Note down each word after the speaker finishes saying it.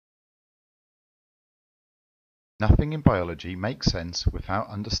Nothing in biology makes sense without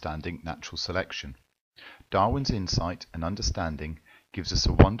understanding natural selection. Darwin's insight and understanding gives us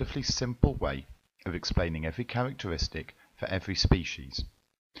a wonderfully simple way of explaining every characteristic for every species.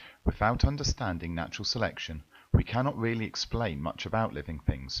 Without understanding natural selection, we cannot really explain much about living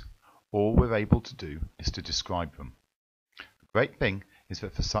things. All we're able to do is to describe them. The great thing is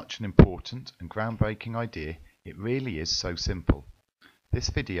that for such an important and groundbreaking idea, it really is so simple. This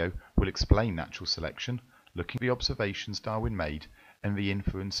video will explain natural selection, looking at the observations Darwin made and the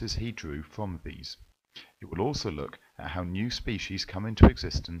inferences he drew from these. It will also look at how new species come into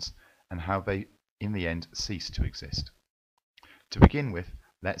existence and how they, in the end, cease to exist. To begin with,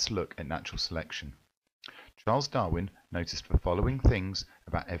 let's look at natural selection. Charles Darwin noticed the following things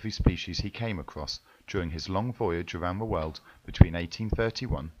about every species he came across during his long voyage around the world between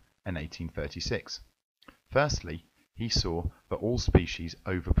 1831 and 1836. Firstly, he saw that all species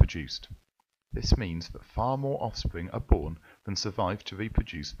overproduced. This means that far more offspring are born than survive to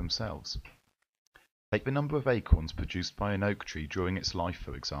reproduce themselves. Take the number of acorns produced by an oak tree during its life,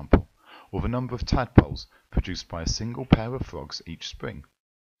 for example, or the number of tadpoles produced by a single pair of frogs each spring.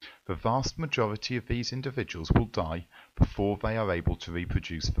 The vast majority of these individuals will die before they are able to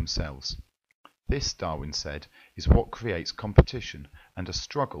reproduce themselves. This, Darwin said, is what creates competition and a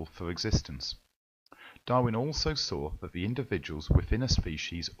struggle for existence. Darwin also saw that the individuals within a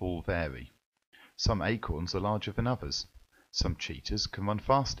species all vary. Some acorns are larger than others. Some cheetahs can run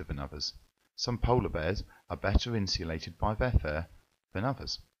faster than others. Some polar bears are better insulated by their fur than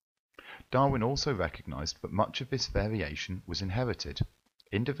others. Darwin also recognized that much of this variation was inherited.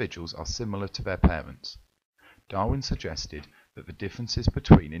 Individuals are similar to their parents. Darwin suggested that the differences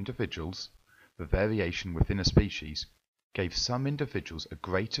between individuals, the variation within a species, gave some individuals a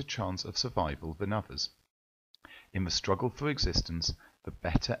greater chance of survival than others. In the struggle for existence, the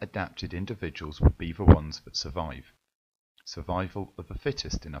better adapted individuals would be the ones that survive. Survival of the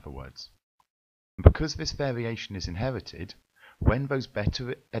fittest, in other words. And because this variation is inherited, when those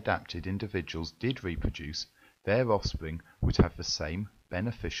better adapted individuals did reproduce, their offspring would have the same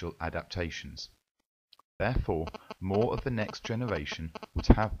beneficial adaptations. Therefore, more of the next generation would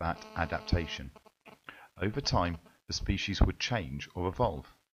have that adaptation. Over time, the species would change or evolve.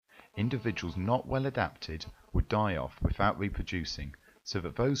 Individuals not well adapted would die off without reproducing, so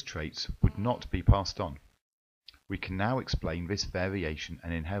that those traits would not be passed on. We can now explain this variation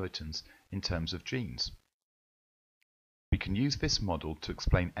and inheritance in terms of genes. We can use this model to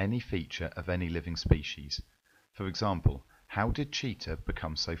explain any feature of any living species. For example, how did cheetah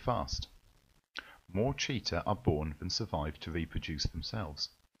become so fast? More cheetah are born than survive to reproduce themselves.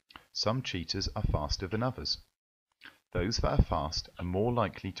 Some cheetahs are faster than others. Those that are fast are more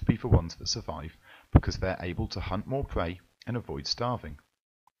likely to be the ones that survive because they are able to hunt more prey and avoid starving.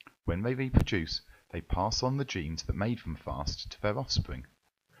 When they reproduce, they pass on the genes that made them fast to their offspring.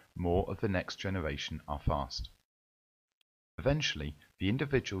 More of the next generation are fast. Eventually, the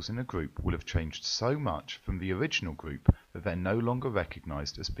individuals in a group will have changed so much from the original group that they're no longer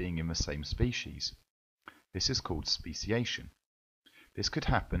recognized as being in the same species. This is called speciation. This could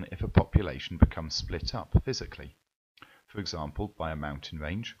happen if a population becomes split up physically, for example by a mountain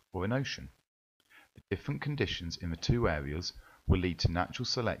range or an ocean. The different conditions in the two areas will lead to natural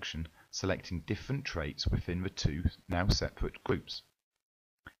selection selecting different traits within the two now separate groups.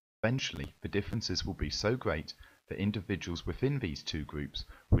 Eventually, the differences will be so great that individuals within these two groups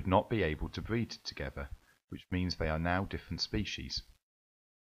would not be able to breed together, which means they are now different species.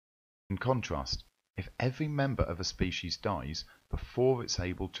 In contrast, if every member of a species dies before it's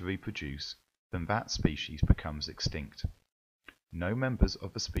able to reproduce, then that species becomes extinct. No members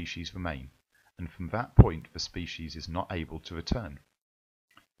of the species remain, and from that point the species is not able to return.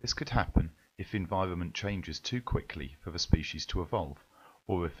 This could happen if the environment changes too quickly for the species to evolve,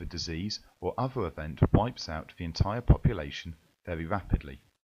 or if a disease or other event wipes out the entire population very rapidly.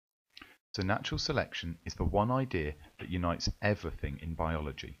 So natural selection is the one idea that unites everything in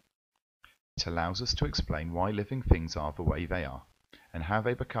biology. It allows us to explain why living things are the way they are, and how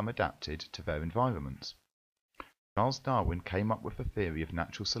they become adapted to their environments. Charles Darwin came up with the theory of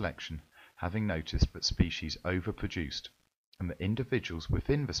natural selection, having noticed that species overproduced, and that individuals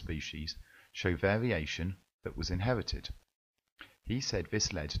within the species show variation that was inherited. He said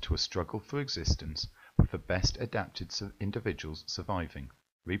this led to a struggle for existence, with the best adapted individuals surviving,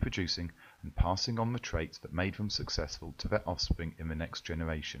 reproducing, and passing on the traits that made them successful to their offspring in the next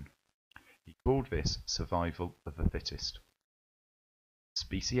generation. He called this survival of the fittest.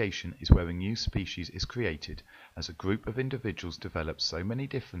 Speciation is where a new species is created as a group of individuals develop so many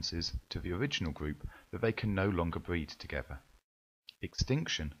differences to the original group that they can no longer breed together.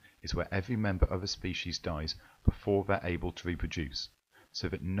 Extinction is where every member of a species dies before they're able to reproduce, so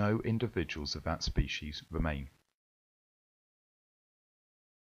that no individuals of that species remain.